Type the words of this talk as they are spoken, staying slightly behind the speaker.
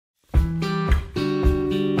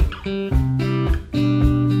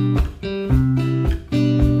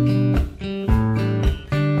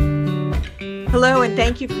and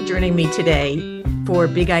thank you for joining me today for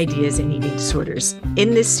Big Ideas in Eating Disorders.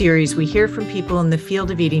 In this series, we hear from people in the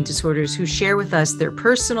field of eating disorders who share with us their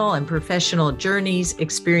personal and professional journeys,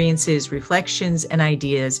 experiences, reflections, and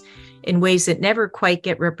ideas in ways that never quite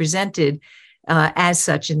get represented as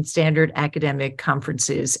such in standard academic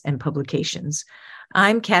conferences and publications.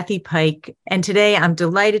 I'm Kathy Pike, and today I'm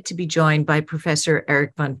delighted to be joined by Professor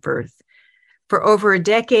Eric von Furth. For over a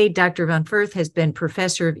decade, Dr. von Furth has been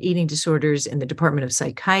professor of eating disorders in the Department of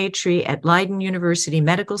Psychiatry at Leiden University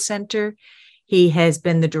Medical Center. He has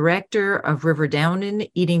been the director of River Downen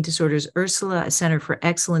Eating Disorders Ursula, a center for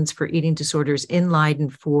excellence for eating disorders in Leiden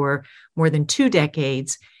for more than 2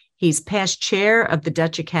 decades. He's past chair of the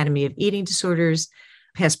Dutch Academy of Eating Disorders,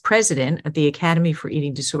 past president of the Academy for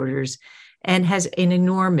Eating Disorders, and has an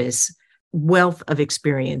enormous wealth of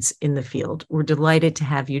experience in the field. We're delighted to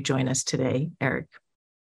have you join us today, Eric.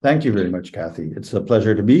 Thank you very much, Kathy. It's a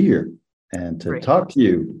pleasure to be here and to talk to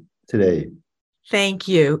you today. Thank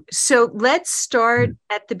you. So let's start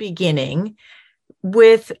at the beginning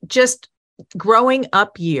with just growing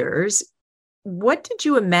up years. What did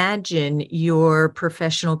you imagine your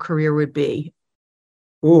professional career would be?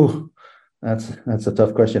 Oh, that's a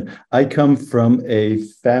tough question. I come from a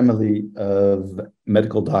family of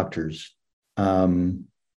medical doctors. My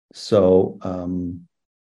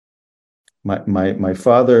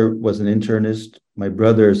father was an internist. My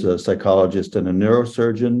brother is a psychologist and a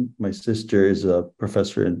neurosurgeon. My sister is a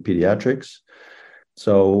professor in pediatrics.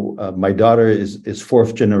 So my daughter is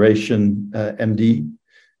fourth generation MD,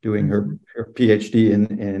 doing her PhD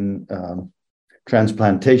in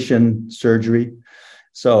transplantation surgery.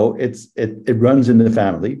 So it runs in the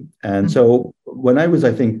family. And so when I was,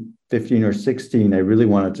 I think, 15 or 16, I really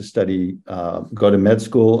wanted to study, go to med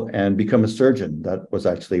school and become a surgeon. That was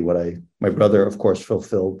actually what my brother, of course,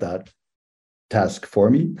 fulfilled that task for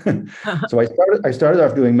me. So I started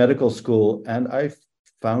off doing medical school, and I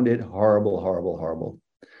found it horrible.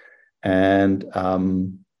 And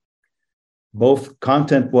both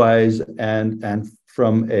content-wise and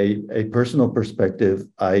from a personal perspective,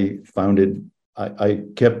 I found it, I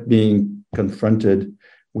kept being confronted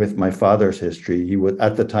with my father's history. He was,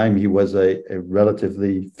 at the time, he was a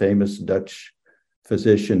relatively famous Dutch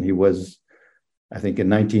physician. He was, I think, in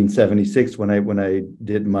 1976 when I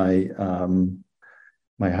did my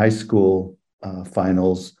my high school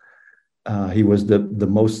finals. He was the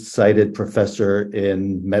most cited professor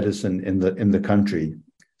in medicine in the country.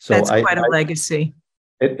 So that's quite a legacy.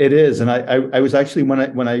 It is, and I was actually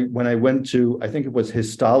when I went to, I think it was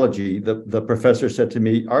histology, the professor said to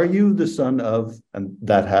me, "Are you the son of?" And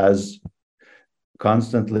that has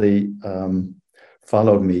constantly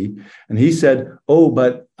followed me. And he said, "Oh,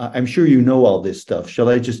 but I'm sure you know all this stuff. Shall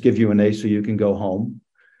I just give you an A so you can go home?"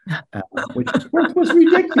 Which was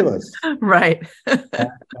ridiculous, right?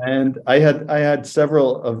 And I had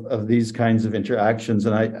several of these kinds of interactions,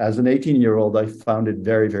 and as an 18-year-old, I found it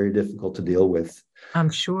very, very difficult to deal with. I'm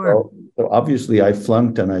sure. So obviously I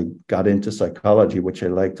flunked and I got into psychology, which I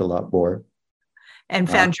liked a lot more. And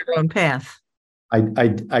found your own path.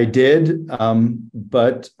 I did,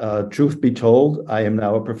 but truth be told, I am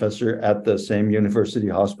now a professor at the same university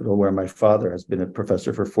hospital where my father has been a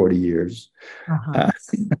professor for 40 years.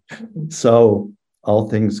 So all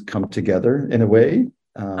things come together in a way.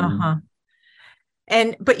 But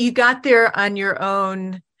you got there on your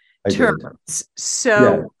own terms.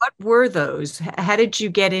 So what were those? How did you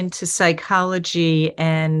get into psychology?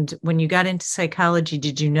 And when you got into psychology,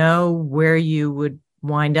 did you know where you would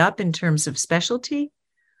wind up in terms of specialty?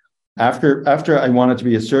 After I wanted to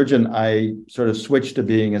be a surgeon, I sort of switched to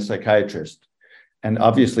being a psychiatrist. And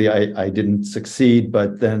obviously I didn't succeed,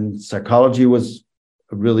 but then psychology was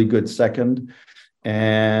a really good second.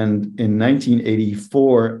 And in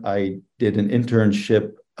 1984, I did an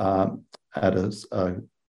internship at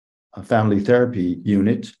a family therapy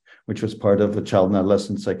unit, which was part of the child and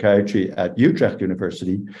adolescent psychiatry at Utrecht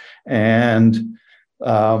University. And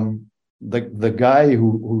the guy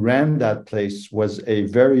who ran that place was a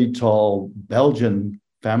very tall Belgian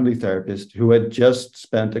family therapist who had just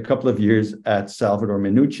spent a couple of years at Salvador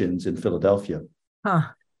Minuchin's in Philadelphia. And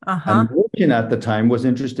Minuchin at the time was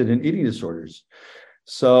interested in eating disorders.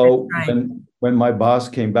 So when my boss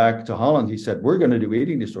came back to Holland, he said, "We're going to do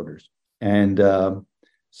eating disorders." And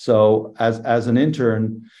so as an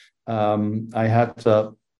intern, I had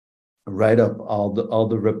to write up all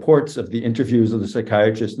the reports of the interviews of the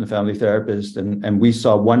psychiatrist and the family therapist, and we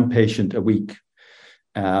saw one patient a week.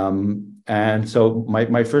 And so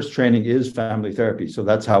my first training is family therapy. So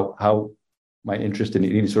that's how my interest in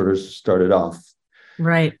eating disorders started off.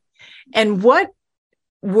 Right. And what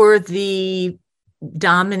were the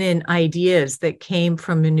dominant ideas that came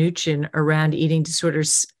from Minuchin around eating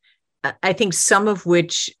disorders, I think some of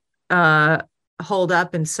which hold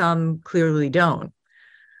up and some clearly don't.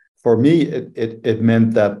 For me, it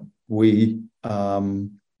meant that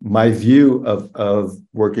my view of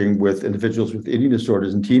working with individuals with eating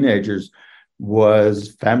disorders and teenagers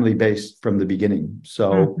was family-based from the beginning.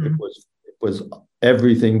 So it was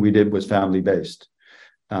everything we did was family-based,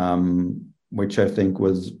 which I think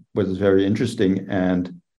was very interesting.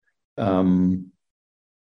 And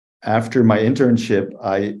after my internship,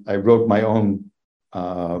 I wrote my own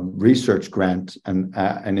research grant, and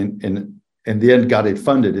in the end got it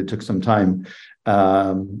funded. It took some time,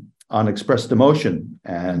 on expressed emotion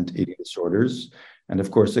and eating disorders. And of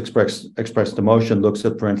course, expressed emotion looks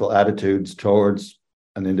at parental attitudes towards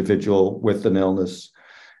an individual with an illness,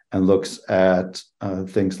 and looks at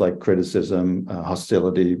things like criticism,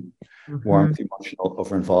 hostility, warmth, emotional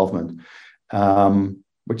over-involvement,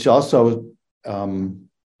 which also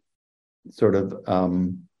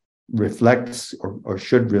reflects or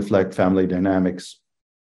should reflect family dynamics,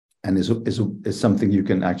 and is something you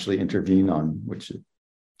can actually intervene on, which is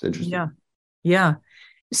interesting. Yeah.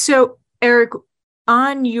 So, Eric,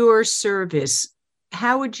 on your service,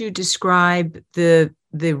 how would you describe the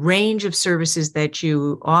range of services that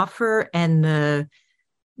you offer and the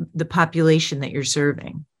population that you're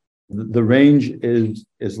serving? The range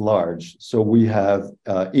is large. So we have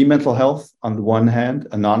e-mental health on the one hand,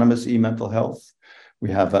 anonymous e-mental health. We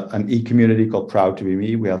have an e-community called Proud to be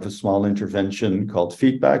Me. We have a small intervention called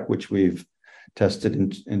Feedback, which we've tested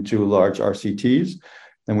in 2 large RCTs.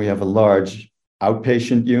 Then we have a large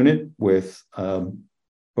outpatient unit with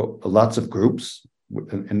lots of groups.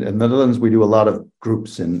 In the Netherlands, we do a lot of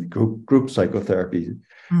groups in group psychotherapy,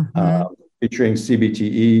 featuring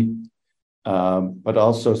CBTE, but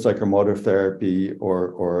also psychomotor therapy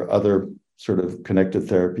or other sort of connected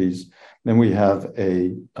therapies. Then we have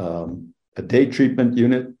a day treatment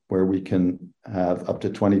unit where we can have up to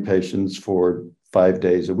 20 patients for 5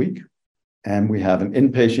 days a week. And we have an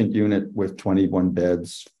inpatient unit with 21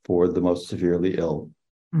 beds for the most severely ill.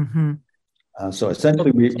 So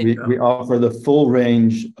essentially, we offer the full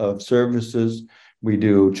range of services. We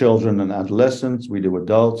do children and adolescents, we do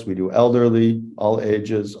adults, we do elderly, all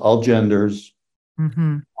ages, all genders,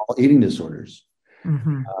 all eating disorders.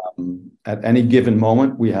 At any given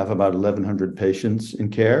moment, we have about 1,100 patients in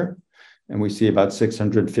care, and we see about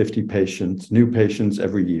 650 new patients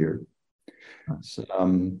every year. So,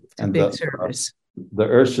 and big service. The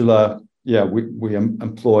Ursula, we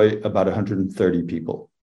employ about 130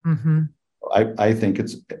 people. I think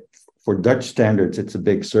it's, for Dutch standards, it's a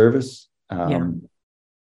big service.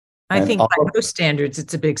 I think by most standards,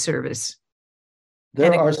 it's a big service.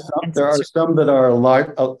 There are some that are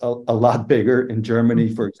a lot bigger in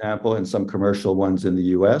Germany, for example, and some commercial ones in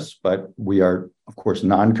the US, but we are, of course,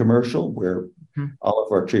 non-commercial, where all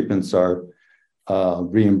of our treatments are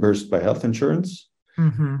reimbursed by health insurance,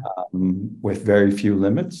 with very few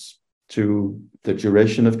limits to the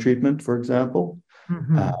duration of treatment, for example,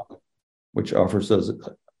 which offers us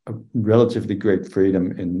a relatively great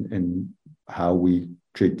freedom in how we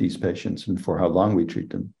treat these patients and for how long we treat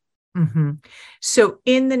them. So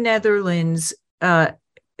in the Netherlands,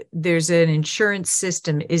 there's an insurance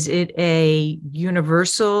system. Is it a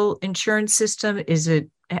universal insurance system?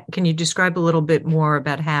 Can you describe a little bit more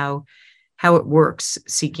about how it works,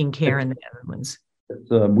 seeking care in the Netherlands?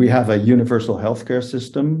 We have a universal healthcare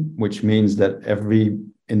system, which means that every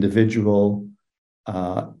individual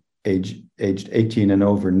aged 18 and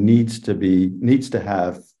over needs to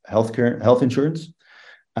have health insurance.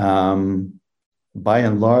 By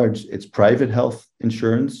and large, it's private health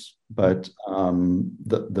insurance, but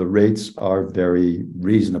the rates are very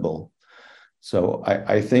reasonable. So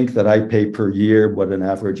I think that I pay per year what an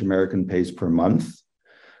average American pays per month.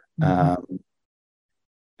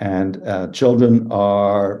 And children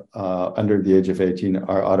are under the age of 18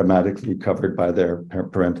 are automatically covered by their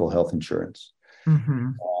parental health insurance.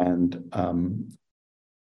 And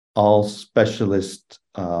all specialist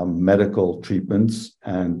medical treatments,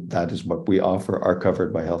 and that is what we offer, are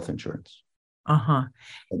covered by health insurance. So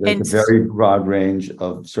there's a very broad range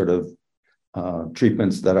of sort of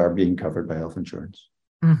treatments that are being covered by health insurance.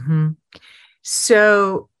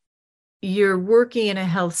 So you're working in a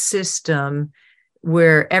health system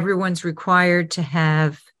where everyone's required to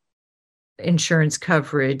have insurance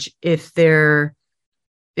coverage. If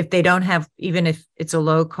they don't have, even if it's a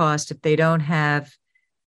low cost, if they don't have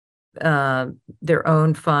their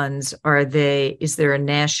own funds, is there a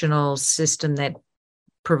national system that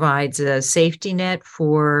provides a safety net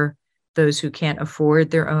for those who can't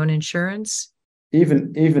afford their own insurance?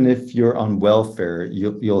 even if you're on welfare,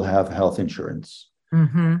 you'll have health insurance.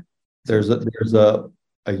 Mm-hmm. There's a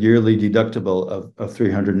yearly deductible of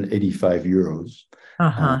 385 euros.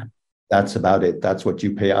 Uh-huh. That's about it. That's what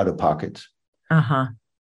you pay out of pocket. Uh-huh.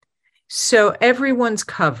 So everyone's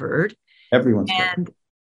covered. Everyone's and covered.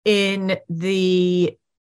 In the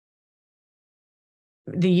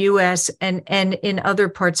US and in other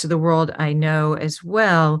parts of the world, I know as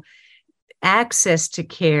well, access to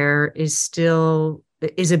care is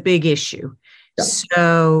a big issue. Yeah.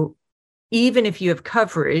 So even if you have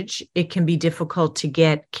coverage, it can be difficult to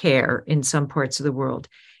get care in some parts of the world.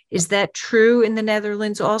 Is that true in the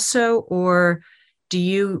Netherlands also? Or do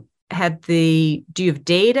you have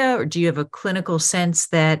data, or do you have a clinical sense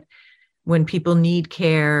that when people need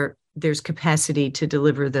care, there's capacity to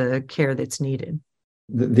deliver the care that's needed?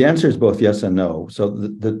 The answer is both yes and no. So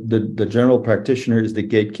the general practitioner is the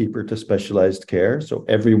gatekeeper to specialized care. So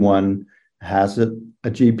everyone has a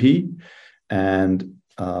GP, and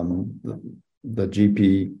the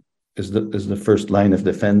GP is the first line of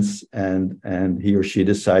defense, and he or she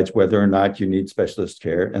decides whether or not you need specialist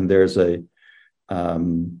care. And there's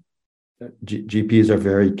GPs are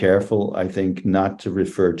very careful, I think, not to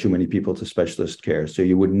refer too many people to specialist care. So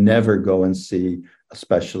you would never go and see a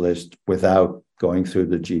specialist without going through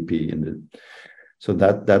the GP. So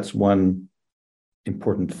that's one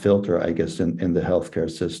important filter, I guess, in the healthcare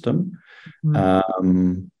system.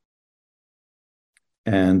 Mm-hmm.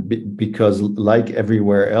 Because like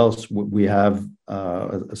everywhere else, we have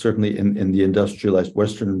certainly in the industrialized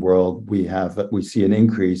Western world, we see an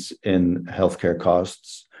increase in healthcare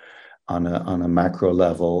costs on a macro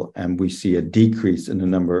level, and we see a decrease in the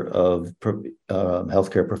number of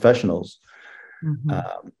healthcare professionals.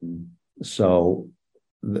 Mm-hmm. So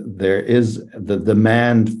there is the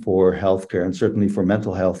demand for healthcare, and certainly for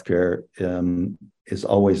mental health care, is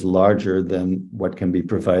always larger than what can be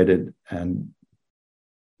provided, and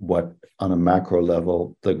what on a macro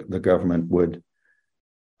level the government would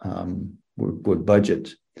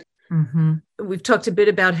budget. Mm-hmm. We've talked a bit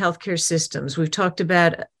about healthcare systems. We've talked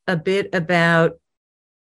a bit about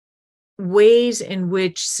ways in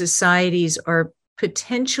which societies are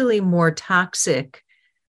potentially more toxic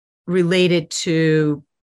related to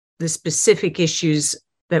the specific issues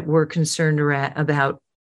that we're concerned about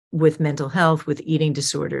with mental health, with eating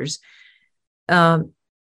disorders.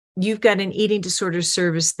 You've got an eating disorder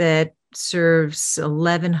service that serves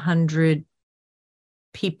 1,100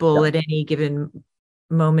 people at any given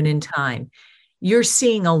moment in time. You're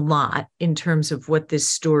seeing a lot in terms of what this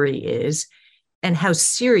story is and how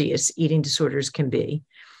serious eating disorders can be.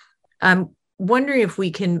 I'm wondering if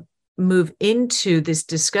we can move into this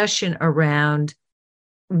discussion around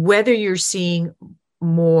whether you're seeing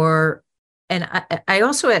more. And I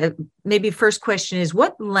also, maybe first question is,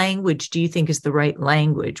 what language do you think is the right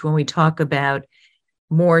language when we talk about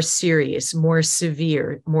more serious, more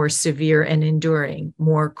severe and enduring,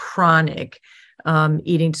 more chronic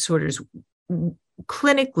eating disorders?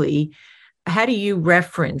 Clinically, how do you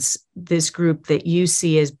reference this group that you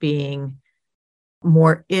see as being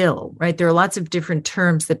more ill, right? There are lots of different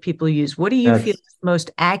terms that people use. What do you feel is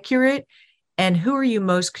most accurate, and who are you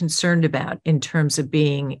most concerned about in terms of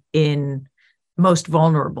being most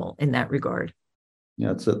vulnerable in that regard?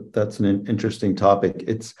 Yeah, that's an interesting topic.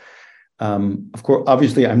 It's of course,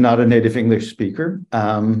 obviously, I'm not a native English speaker,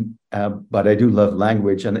 but I do love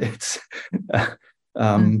language, and it's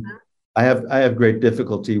I have great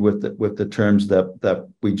difficulty with the terms that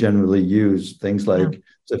we generally use. Things like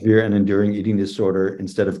severe and enduring eating disorder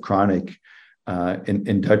instead of chronic.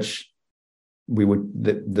 In Dutch,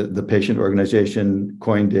 the patient organization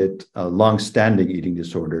coined it long-standing eating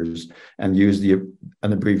disorders, and used an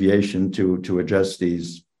abbreviation to address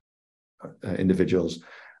these individuals.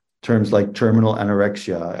 Terms like terminal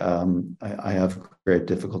anorexia, I have great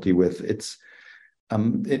difficulty with. It's I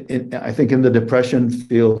think in the depression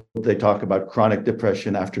field, they talk about chronic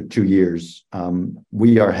depression after 2 years.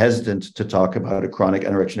 We are hesitant to talk about a chronic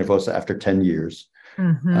anorexia nervosa after 10 years.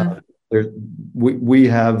 Mm-hmm. We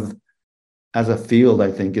have, as a field,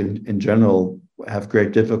 I think in general, have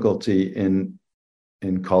great difficulty in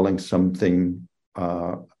calling something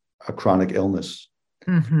a chronic illness.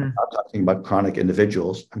 Mm-hmm. I'm not talking about chronic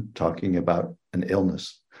individuals. I'm talking about an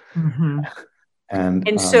illness. Mm-hmm.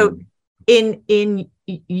 And so in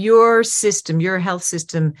your system, your health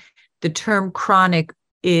system, the term chronic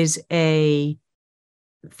feels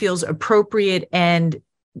appropriate, and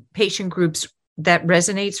patient groups, that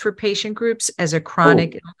resonates for patient groups as a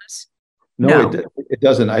chronic illness? No, it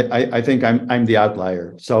doesn't. I think I'm the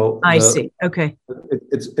outlier. So I see. Okay.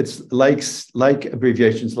 It's like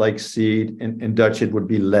abbreviations like SEED. In Dutch, it would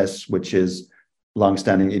be LES, which is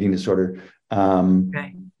long-standing eating disorder.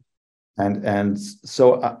 Okay. And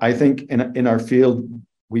so I think in our field,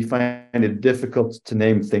 we find it difficult to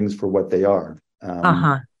name things for what they are.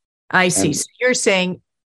 I see. And So you're saying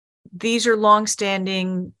these are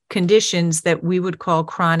longstanding conditions that we would call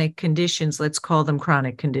chronic conditions. Let's call them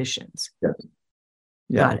chronic conditions. yes,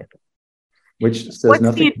 Got it. which says What's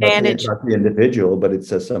nothing the advantage? about the individual, but it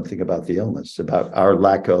says something about the illness, about our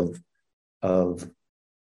lack of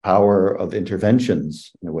power of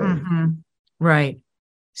interventions in a way. Right.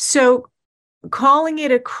 So calling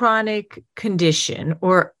it a chronic condition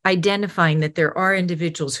or identifying that there are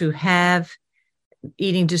individuals who have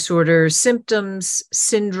eating disorder symptoms,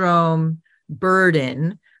 syndrome,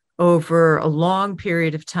 burden over a long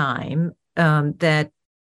period of time, that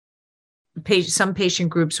some patient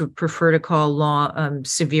groups would prefer to call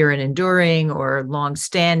severe and enduring or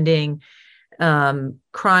long-standing.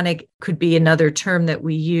 Chronic could be another term that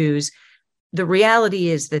we use. The reality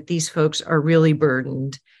is that these folks are really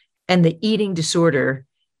burdened, and the eating disorder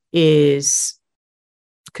is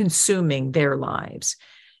consuming their lives.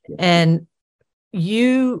 And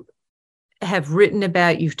you have written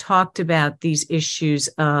about, you've talked about these issues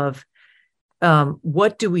of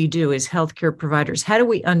what do we do as healthcare providers? How do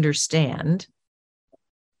we understand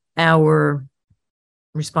our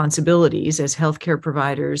responsibilities as healthcare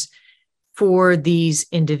providers for these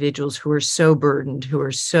individuals who are so burdened, who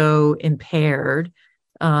are so impaired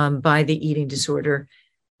by the eating disorder?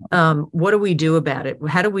 What do we do about it?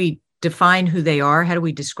 How do we define who they are? How do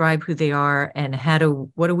we describe who they are? And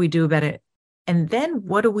what do we do about it? And then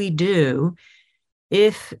what do we do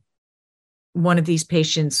if one of these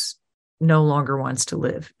patients no longer wants to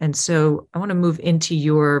live? And so I want to move into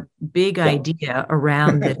your big idea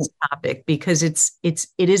around this topic, because it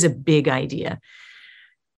is a big idea.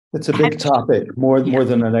 It's a big topic, more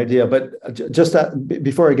than an idea. But just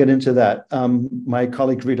before I get into that, my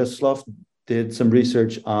colleague Rita Slough did some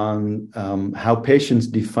research on how patients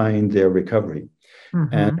define their recovery.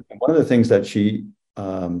 And one of the things that she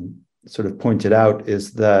sort of pointed out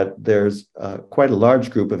is that there's quite a large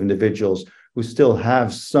group of individuals who still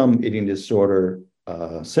have some eating disorder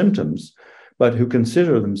symptoms, but who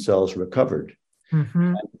consider themselves recovered.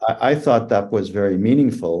 I thought that was very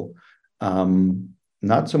meaningful,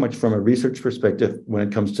 not so much from a research perspective when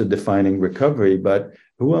it comes to defining recovery, but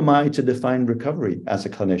who am I to define recovery as a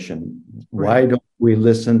clinician? Why don't we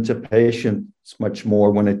listen to patients much more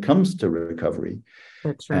when it comes to recovery?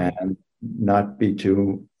 That's right. And not be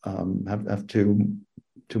too have too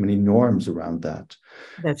many norms around that.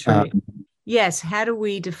 That's right. Yes. How do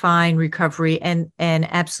we define recovery? And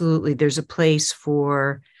absolutely, there's a place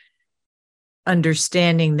for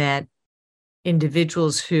understanding that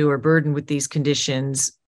individuals who are burdened with these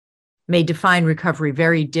conditions may define recovery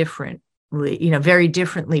very differently, very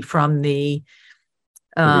differently from the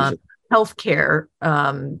healthcare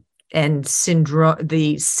and syndrome,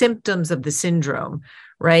 the symptoms of the syndrome,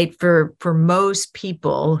 right? For most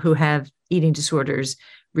people who have eating disorders,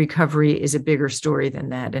 recovery is a bigger story than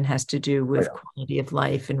that and has to do with quality of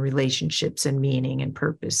life and relationships and meaning and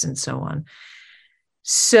purpose and so on.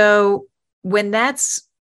 So when that's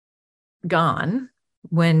gone,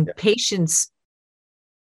 when patients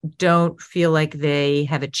don't feel like they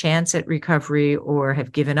have a chance at recovery or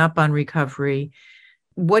have given up on recovery,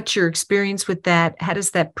 what's your experience with that? How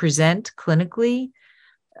does that present clinically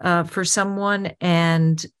for someone?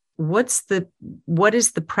 And what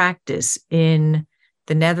is the practice in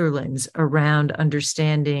the Netherlands around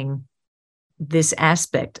understanding this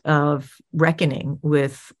aspect of reckoning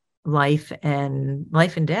with life and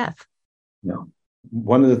death? Yeah.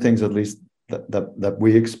 One of the things, at least that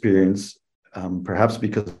we experience, perhaps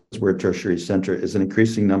because we're a tertiary center, is an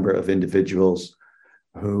increasing number of individuals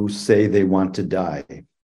who say they want to die.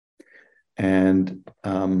 And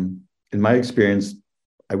in my experience,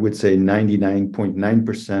 I would say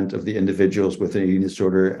 99.9% of the individuals with an eating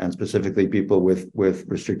disorder, and specifically people with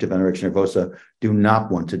restrictive anorexia nervosa, do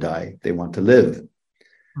not want to die. They want to live.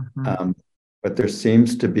 But there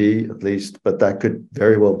seems to be, at least, but that could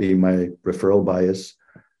very well be my referral bias,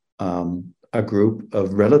 a group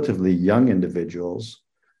of relatively young individuals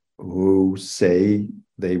who say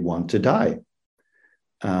they want to die.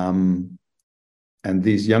 And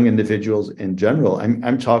these young individuals in general,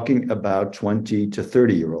 I'm talking about 20 to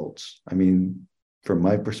 30-year-olds. I mean, from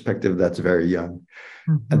my perspective, that's very young.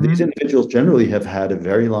 And these individuals generally have had a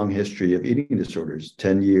very long history of eating disorders,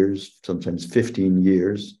 10 years, sometimes 15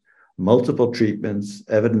 years, multiple treatments,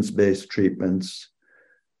 evidence-based treatments,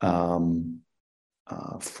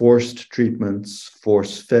 forced treatments,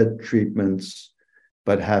 force-fed treatments,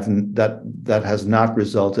 but that has not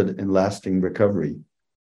resulted in lasting recovery.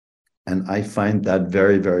 And I find that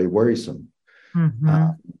very, very worrisome,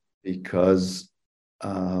 because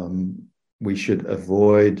we should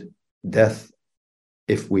avoid death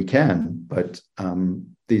if we can, but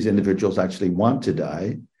these individuals actually want to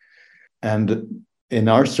die. And in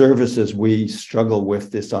our services, we struggle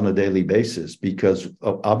with this on a daily basis because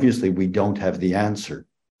obviously we don't have the answer.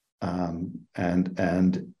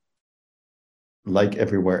 And like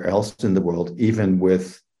everywhere else in the world, even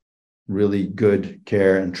with really good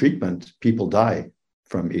care and treatment, people die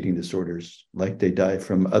from eating disorders, like they die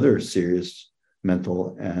from other serious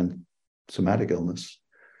mental and somatic illness.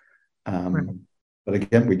 Right. But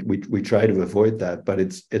again, we try to avoid that, but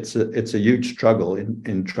it's a huge struggle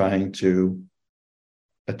in trying to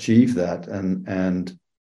achieve that. And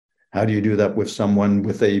how do you do that with someone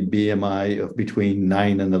with a BMI of between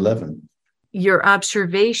 9 and 11? Your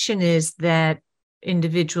observation is that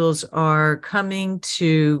individuals are coming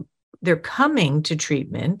to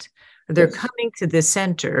treatment, or they're coming to the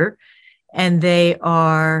center, and they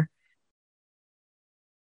are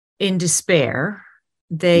in despair.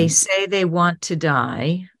 They say they want to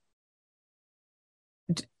die.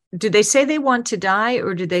 Do they say they want to die,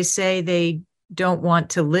 or do they say they don't want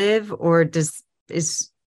to live, or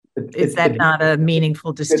is that not a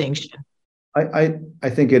meaningful distinction? I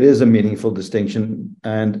think it is a meaningful distinction,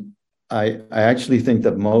 and I actually think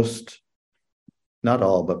that most, not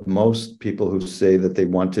all, but most people who say that they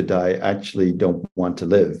want to die actually don't want to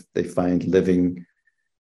live. They find living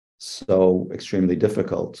so extremely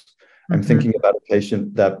difficult. I'm thinking about a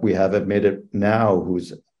patient that we have admitted now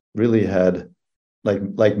who's really had,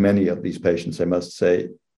 like many of these patients, I must say,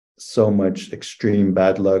 so much extreme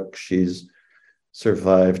bad luck. She's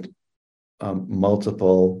survived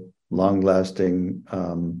multiple long-lasting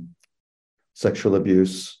sexual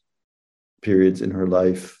abuse periods in her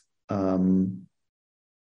life, and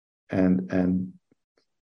in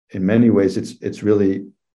many ways, it's really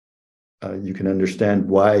you can understand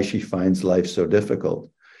why she finds life so difficult.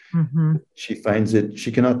 She finds it,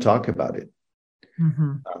 she cannot talk about it.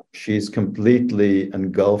 She's completely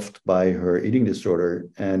engulfed by her eating disorder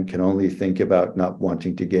and can only think about not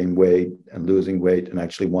wanting to gain weight and losing weight and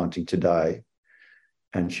actually wanting to die.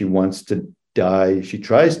 And she wants to die. She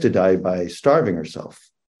tries to die by starving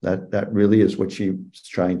herself. That really is what she's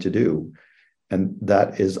trying to do. And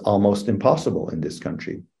that is almost impossible in this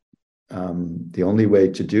country. The only way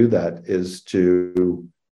to do that is to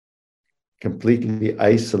completely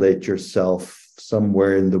isolate yourself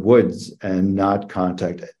somewhere in the woods and not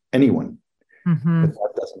contact anyone. But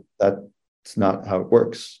that's not how it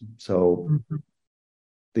works. So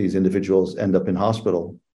these individuals end up in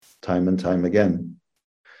hospital time and time again.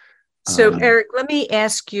 So Eric, let me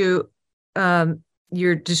ask you,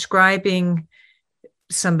 you're describing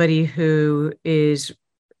somebody who is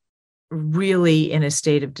really in a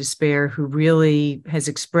state of despair, who really has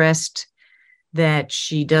expressed that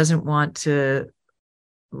she doesn't want to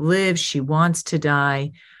live, she wants to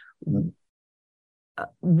die.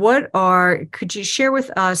 Could you share with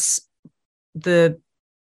us the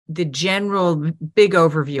general big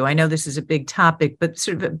overview? I know this is a big topic, but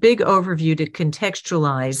sort of a big overview to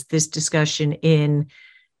contextualize this discussion in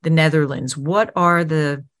the Netherlands. What are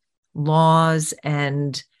the laws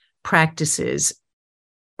and practices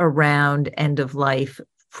around end of life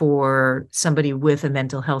for somebody with a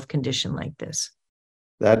mental health condition like this?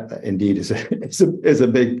 That indeed is a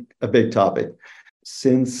big topic.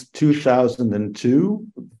 Since 2002,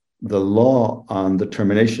 the law on the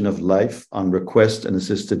termination of life on request and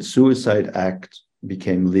assisted suicide act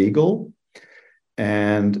became legal,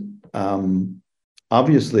 and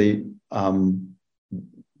obviously, I'll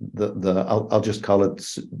just call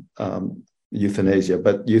it euthanasia.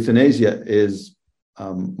 But euthanasia is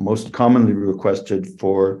most commonly requested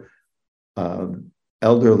for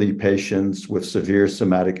elderly patients with severe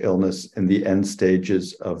somatic illness in the end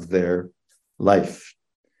stages of their life.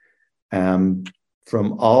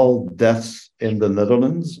 From all deaths in the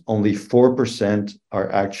Netherlands, only 4%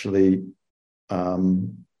 are actually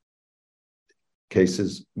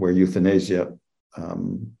cases where euthanasia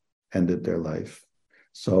ended their life.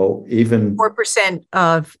 So even 4%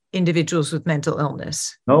 of individuals with mental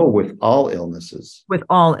illness? No, with all illnesses. With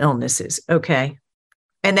all illnesses, okay.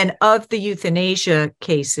 And then of the euthanasia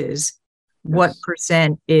cases, what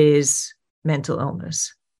percent is mental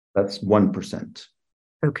illness? That's 1%.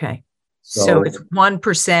 Okay. So it's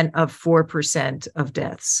 1% of 4% of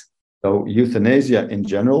deaths. So euthanasia in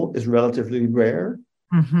general is relatively rare,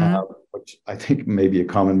 which I think may be a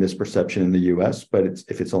common misperception in the US, but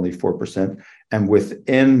if it's only 4%. And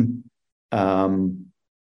within the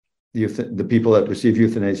people that receive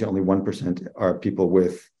euthanasia, only 1% are people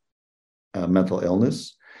with mental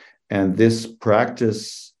illness. And this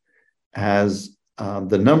practice has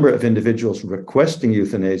the number of individuals requesting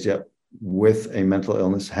euthanasia with a mental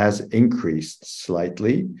illness has increased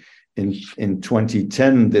slightly. In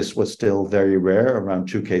 2010, this was still very rare, around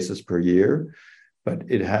 2 cases per year, but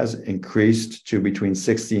it has increased to between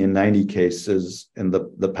 60 and 90 cases in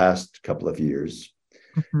the past couple of years.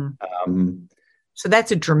 So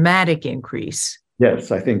that's a dramatic increase.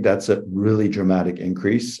 Yes, I think that's a really dramatic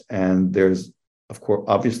increase. And there's, of course,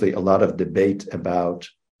 obviously a lot of debate about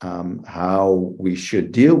how we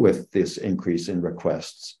should deal with this increase in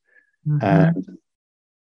requests. And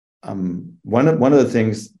one of the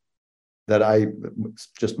things that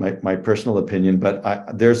just my personal opinion,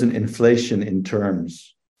 but there's an inflation in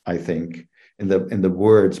terms, I think, in the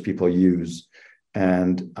words people use.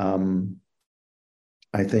 And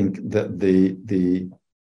I think that the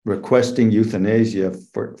requesting euthanasia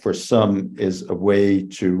for some is a way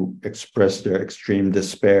to express their extreme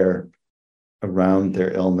despair around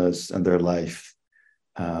their illness and their life.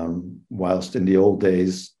 Whilst in the old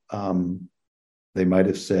days, they might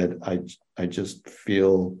have said, I just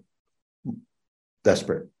feel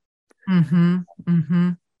desperate.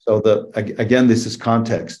 So again, this is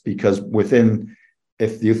context, because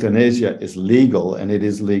if euthanasia is legal, and it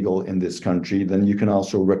is legal in this country, then you can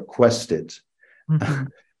also request it.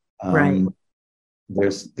 Right.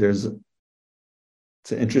 It's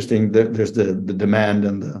interesting that there's the demand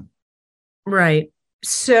and the. Right.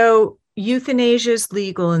 So euthanasia is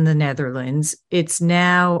legal in the Netherlands. It's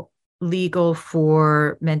now legal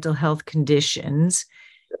for mental health conditions.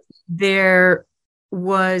 There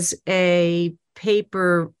was a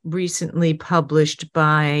paper recently published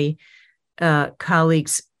by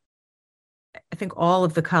colleagues. I think all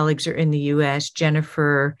of the colleagues are in the US,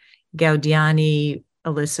 Jennifer Gaudiani,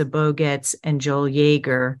 Alyssa Bogetz, and Joel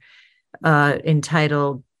Yeager,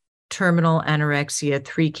 entitled Terminal Anorexia,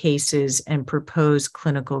 3 Cases and Proposed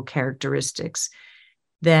Clinical Characteristics,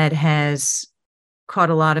 that has caught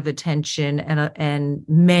a lot of attention and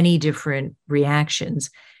many different reactions.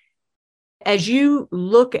 As you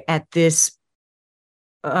look at this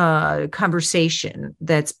conversation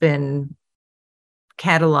that's been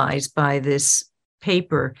catalyzed by this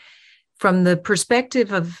paper, from the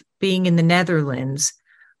perspective of being in the Netherlands,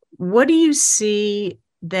 what do you see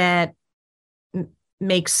that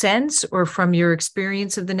makes sense, or from your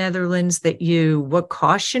experience of the Netherlands, what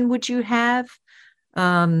caution would you have,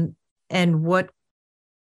 and what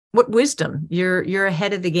wisdom? You're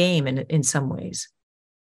ahead of the game in some ways.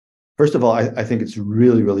 First of all, I think it's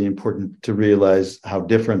really, really important to realize how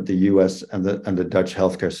different the US and the Dutch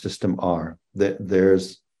healthcare system are. It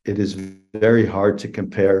is very hard to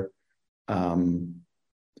compare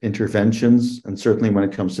interventions, and certainly when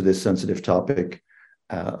it comes to this sensitive topic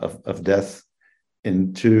of death,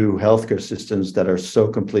 in 2 healthcare systems that are so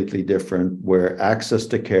completely different, where access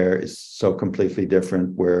to care is so completely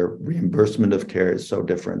different, where reimbursement of care is so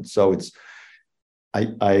different. So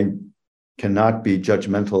I cannot be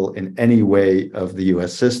judgmental in any way of the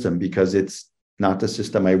US system, because it's not the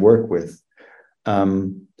system I work with.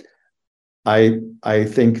 I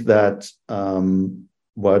think that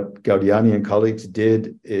what Gaudiani and colleagues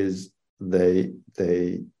did is they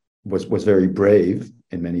was very brave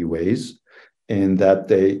in many ways, in that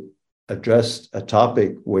they addressed a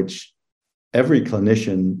topic which every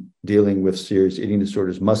clinician dealing with serious eating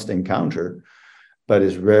disorders must encounter, but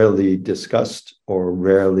is rarely discussed or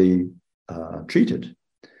rarely treated.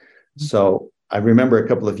 So I remember a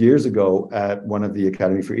couple of years ago at one of the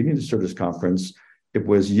Academy for Eating Disorders conference, it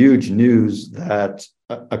was huge news that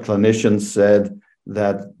a clinician said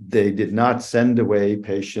that they did not send away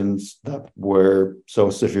patients that were so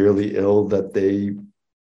severely ill that they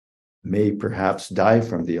may perhaps die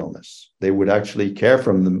from the illness. They would actually care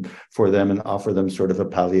for them and offer them sort of a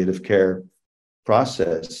palliative care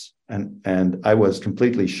process. And I was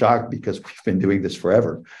completely shocked, because we've been doing this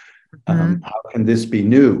forever. How can this be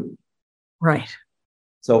new? Right.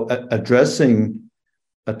 So addressing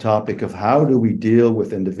a topic of how do we deal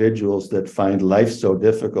with individuals that find life so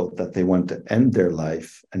difficult that they want to end their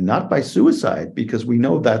life, and not by suicide, because we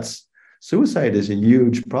know suicide is a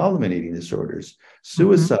huge problem in eating disorders.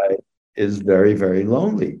 Suicide is very, very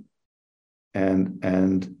lonely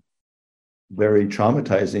and very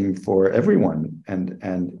traumatizing for everyone.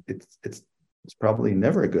 And it's probably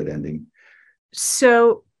never a good ending.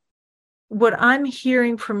 So what I'm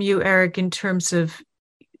hearing from you, Eric, in terms of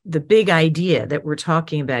the big idea that we're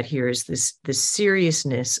talking about here, is this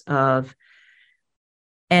seriousness of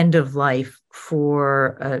end of life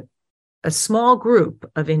for a small group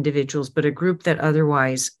of individuals, but a group that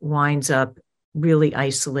otherwise winds up really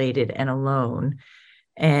isolated and alone.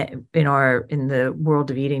 in the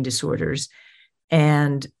world of eating disorders.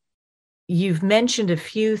 And you've mentioned a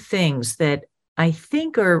few things that I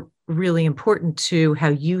think are really important to how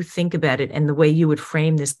you think about it and the way you would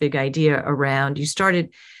frame this big idea around. You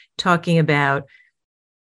started talking about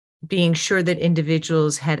being sure that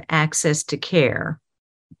individuals had access to care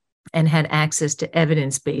and had access to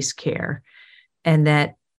evidence-based care. And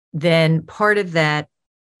that then part of that,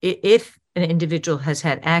 if an individual has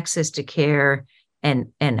had access to care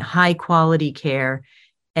and high quality care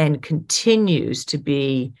and continues to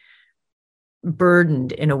be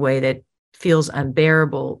burdened in a way that feels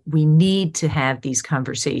unbearable, we need to have these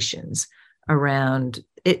conversations around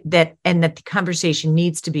it, that the conversation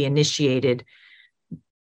needs to be initiated.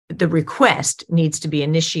 The request needs to be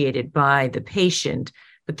initiated by the patient,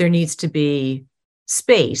 but there needs to be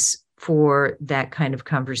space for that kind of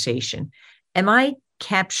conversation. Am I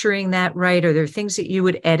capturing that right? Are there things that you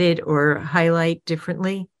would edit or highlight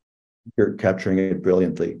differently? You're capturing it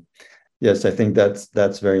brilliantly. Yes, I think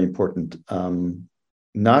that's very important.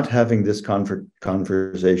 Not having this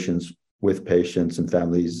conversations with patients and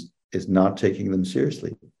families is not taking them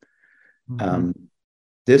seriously. Mm-hmm.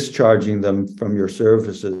 Discharging them from your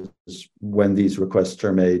services when these requests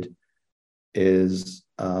are made is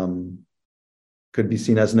could be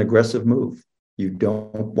seen as an aggressive move. You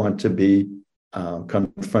don't want to be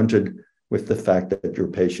confronted with the fact that your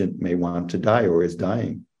patient may want to die or is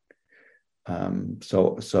dying.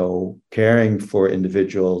 So caring for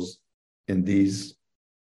individuals in these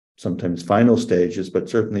sometimes final stages, but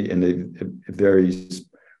certainly in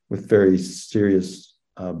with very serious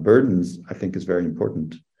burdens, I think is very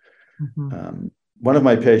important. Mm-hmm. One of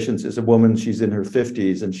my patients is a woman. She's in her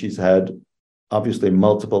 50s and she's had obviously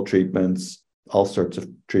multiple treatments, all sorts of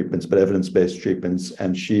treatments, but evidence-based treatments.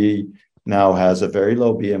 And she now has a very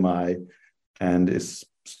low BMI and is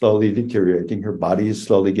slowly deteriorating. Her body is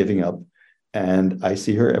slowly giving up. And I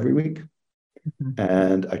see her every week. Mm-hmm.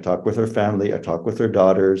 And I talk with her family, I talk with her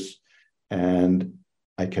daughters, and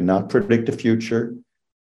I cannot predict the future.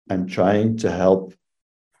 I'm trying to help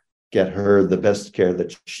get her the best care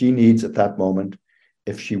that she needs at that moment.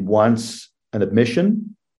 If she wants an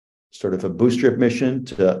admission, sort of a booster admission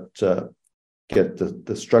to get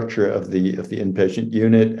the structure of the inpatient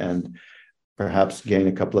unit and perhaps gain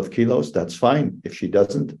a couple of kilos, that's fine. If she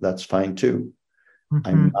doesn't, that's fine too. Mm-hmm.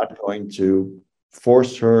 I'm not going to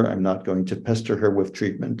force her. I'm not going to pester her with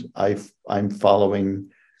treatment. I'm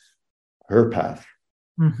following her path.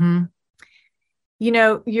 Mm-hmm. You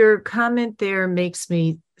know, your comment there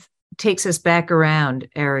takes us back around,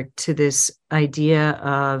 Eric, to this idea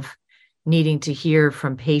of needing to hear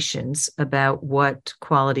from patients about what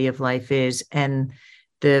quality of life is, and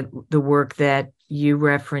the work that you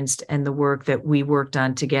referenced and the work that we worked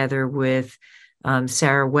on together with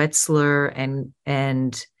Sarah Wetzler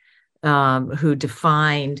and who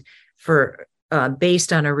defined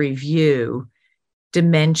based on a review,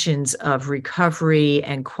 dimensions of recovery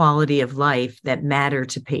and quality of life that matter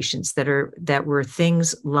to patients, that were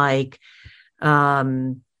things like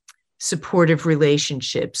supportive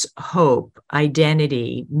relationships, hope,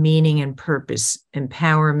 identity, meaning and purpose,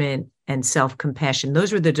 empowerment, and self-compassion.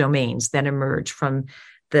 Those were the domains that emerged from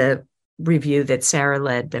the review that Sarah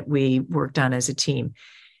led, that we worked on as a team.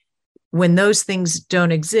 When those things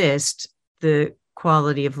don't exist, the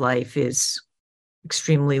quality of life is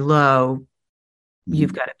extremely low.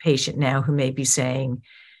 You've got a patient now who may be saying,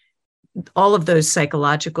 all of those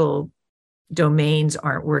psychological domains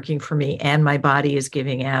aren't working for me, and my body is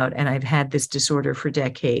giving out, and I've had this disorder for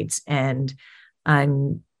decades, and I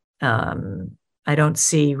don't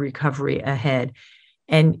see recovery ahead.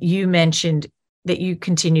 And you mentioned that you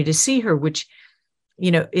continue to see her, which,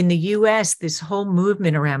 you know, in the US, this whole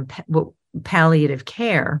movement around palliative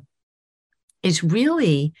care is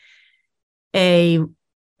really a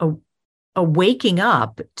waking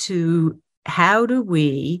up to how do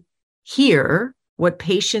we hear what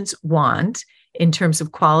patients want in terms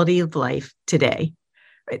of quality of life today.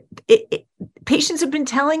 Patients have been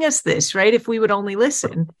telling us this, right? If we would only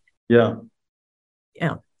listen. Yeah.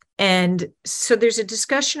 Yeah. And so there's a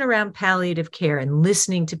discussion around palliative care and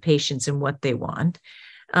listening to patients and what they want.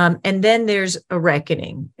 And then there's a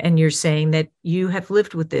reckoning. And you're saying that you have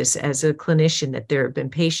lived with this as a clinician, that there have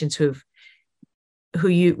been patients who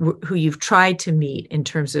you've tried to meet in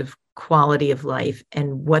terms of quality of life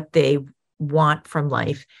and what they want from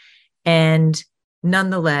life. And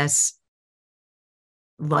nonetheless,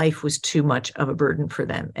 life was too much of a burden for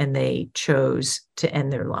them, and they chose to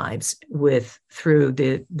end their lives through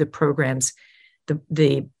the programs,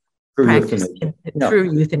 the practice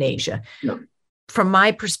through euthanasia. No. From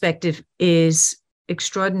my perspective, is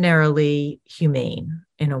extraordinarily humane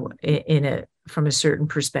from a certain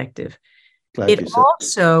perspective. Glad It you said.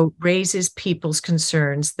 also raises people's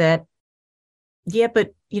concerns that, yeah,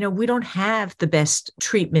 but we don't have the best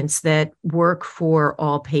treatments that work for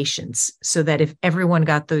all patients, so that if everyone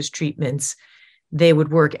got those treatments, they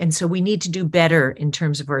would work. And so we need to do better in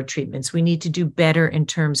terms of our treatments. We need to do better in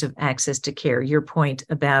terms of access to care. Your point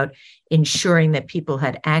about ensuring that people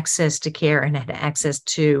had access to care and had access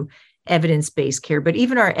to evidence-based care, but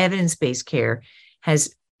even our evidence-based care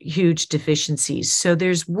has huge deficiencies. So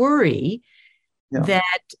there's worry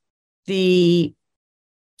that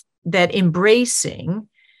embracing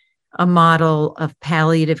a model of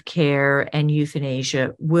palliative care and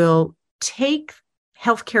euthanasia will take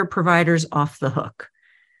healthcare providers off the hook.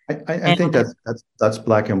 I think that's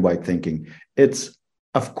black and white thinking. It's,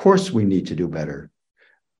 of course, we need to do better.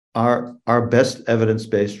 Our best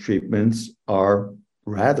evidence-based treatments are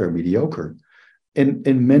rather mediocre.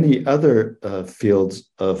 In many other fields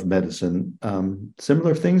of medicine,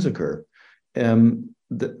 similar things occur.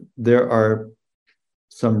 There are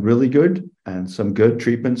some really good and some good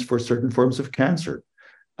treatments for certain forms of cancer.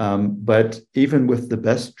 But even with the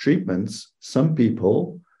best treatments, some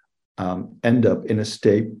people end up in a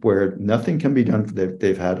state where nothing can be done.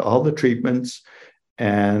 They've had all the treatments,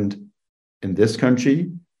 and in this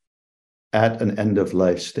country, at an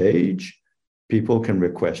end-of-life stage, people can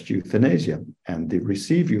request euthanasia, and they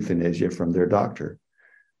receive euthanasia from their doctor.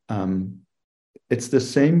 It's the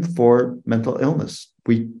same for mental illness.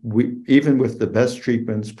 We even with the best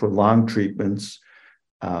treatments, prolonged treatments,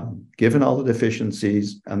 given all the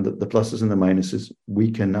deficiencies and the pluses and the minuses,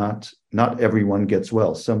 we cannot, not everyone gets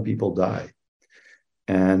well. Some people die.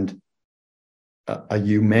 And a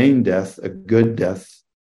humane death, a good death,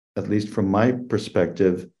 at least from my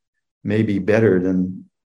perspective, may be better than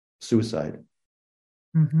suicide.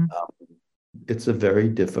 Mm-hmm. It's a very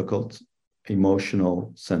difficult,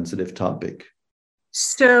 emotional, sensitive topic.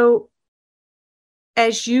 So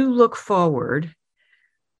as you look forward,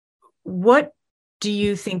 what do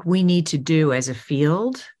you think we need to do as a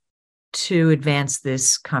field to advance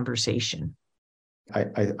this conversation?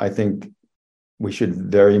 I think we should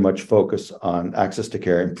very much focus on access to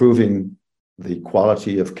care, improving the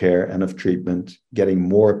quality of care and of treatment, getting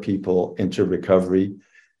more people into recovery,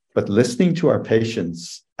 but listening to our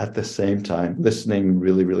patients at the same time, listening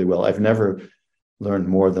really, really well. I've never learned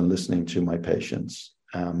more than listening to my patients,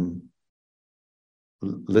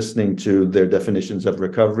 listening to their definitions of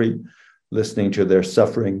recovery, listening to their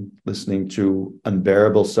suffering, listening to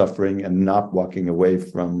unbearable suffering, and not walking away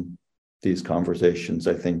from these conversations,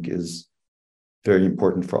 I think is very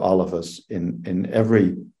important for all of us in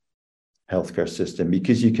every healthcare system,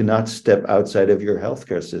 because you cannot step outside of your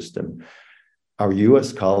healthcare system. Our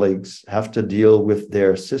US colleagues have to deal with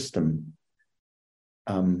their system,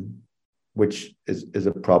 which is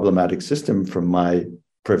a problematic system from my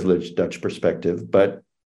privileged Dutch perspective, but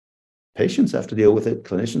patients have to deal with it.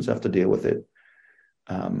 Clinicians have to deal with it.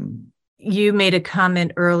 You made a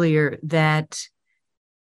comment earlier that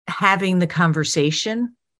having the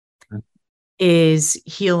conversation is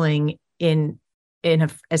healing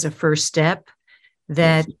as a first step,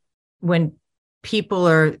 that yes. When people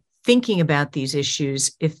are thinking about these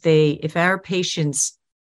issues, if our patients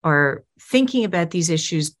are thinking about these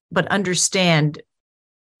issues, but understand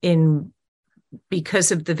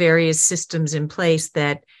because of the various systems in place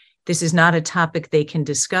that this is not a topic they can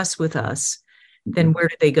discuss with us, then where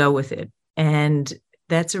do they go with it? And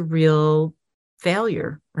that's a real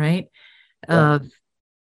failure, right? Yeah. Of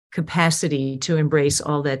capacity to embrace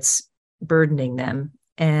all that's burdening them.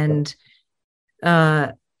 And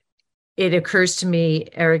it occurs to me,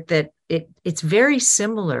 Eric, that it's very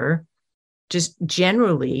similar just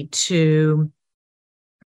generally to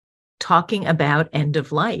talking about end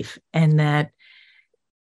of life, and that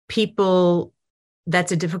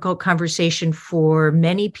that's a difficult conversation for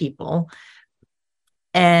many people.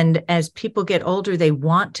 And as people get older, they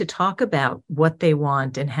want to talk about what they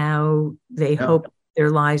want and how they hope their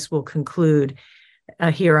lives will conclude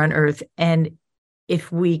here on Earth. And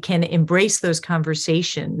if we can embrace those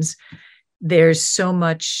conversations, there's so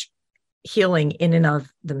much healing in and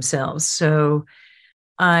of themselves. So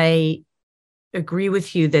I agree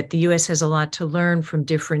with you that the US has a lot to learn from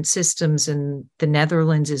different systems, and the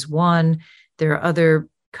Netherlands is one. There are other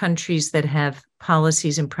countries that have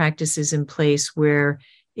policies and practices in place where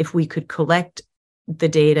if we could collect the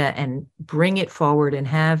data and bring it forward and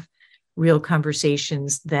have real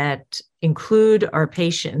conversations that include our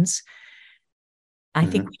patients, I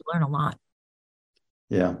think we learn a lot.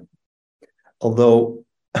 Yeah. Although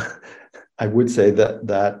I would say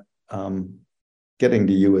that getting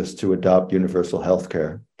the US to adopt universal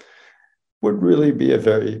healthcare would really be a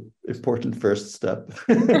very important first step.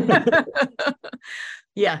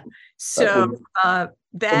 Yeah. So from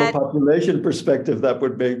a population perspective, that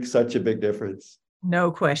would make such a big difference.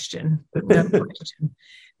 No question. No question.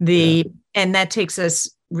 And that takes us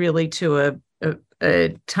really to a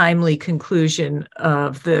timely conclusion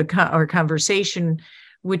of our conversation,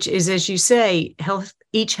 which is, as you say,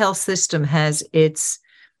 each health system has its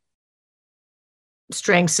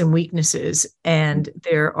strengths and weaknesses, and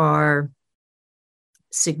there are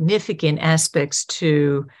significant aspects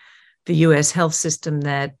to the U.S. health system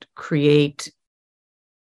that create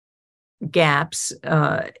gaps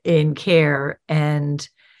in care, and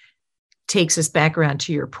takes us back around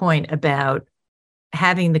to your point about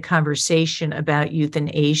having the conversation about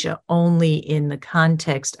euthanasia only in the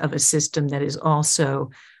context of a system that is also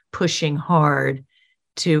pushing hard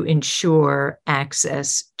to ensure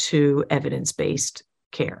access to evidence-based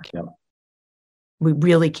care. Yeah. We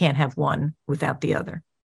really can't have one without the other.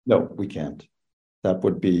 No, we can't. That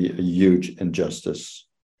would be a huge injustice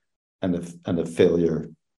and a failure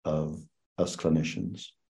of us clinicians.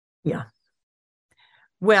 Yeah.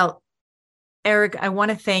 Well, Eric, I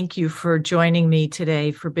want to thank you for joining me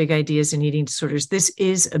today for Big Ideas in Eating Disorders. This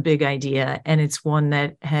is a big idea, and it's one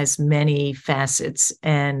that has many facets.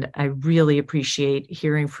 And I really appreciate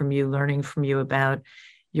hearing from you, learning from you about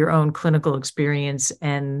your own clinical experience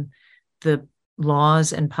and the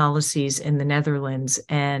laws and policies in the Netherlands,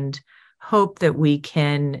 and hope that we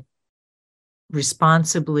can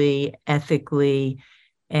responsibly, ethically,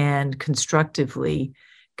 and constructively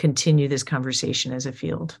continue this conversation as a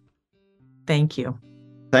field. Thank you.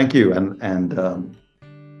 Thank you. And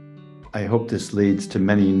I hope this leads to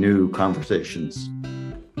many new conversations.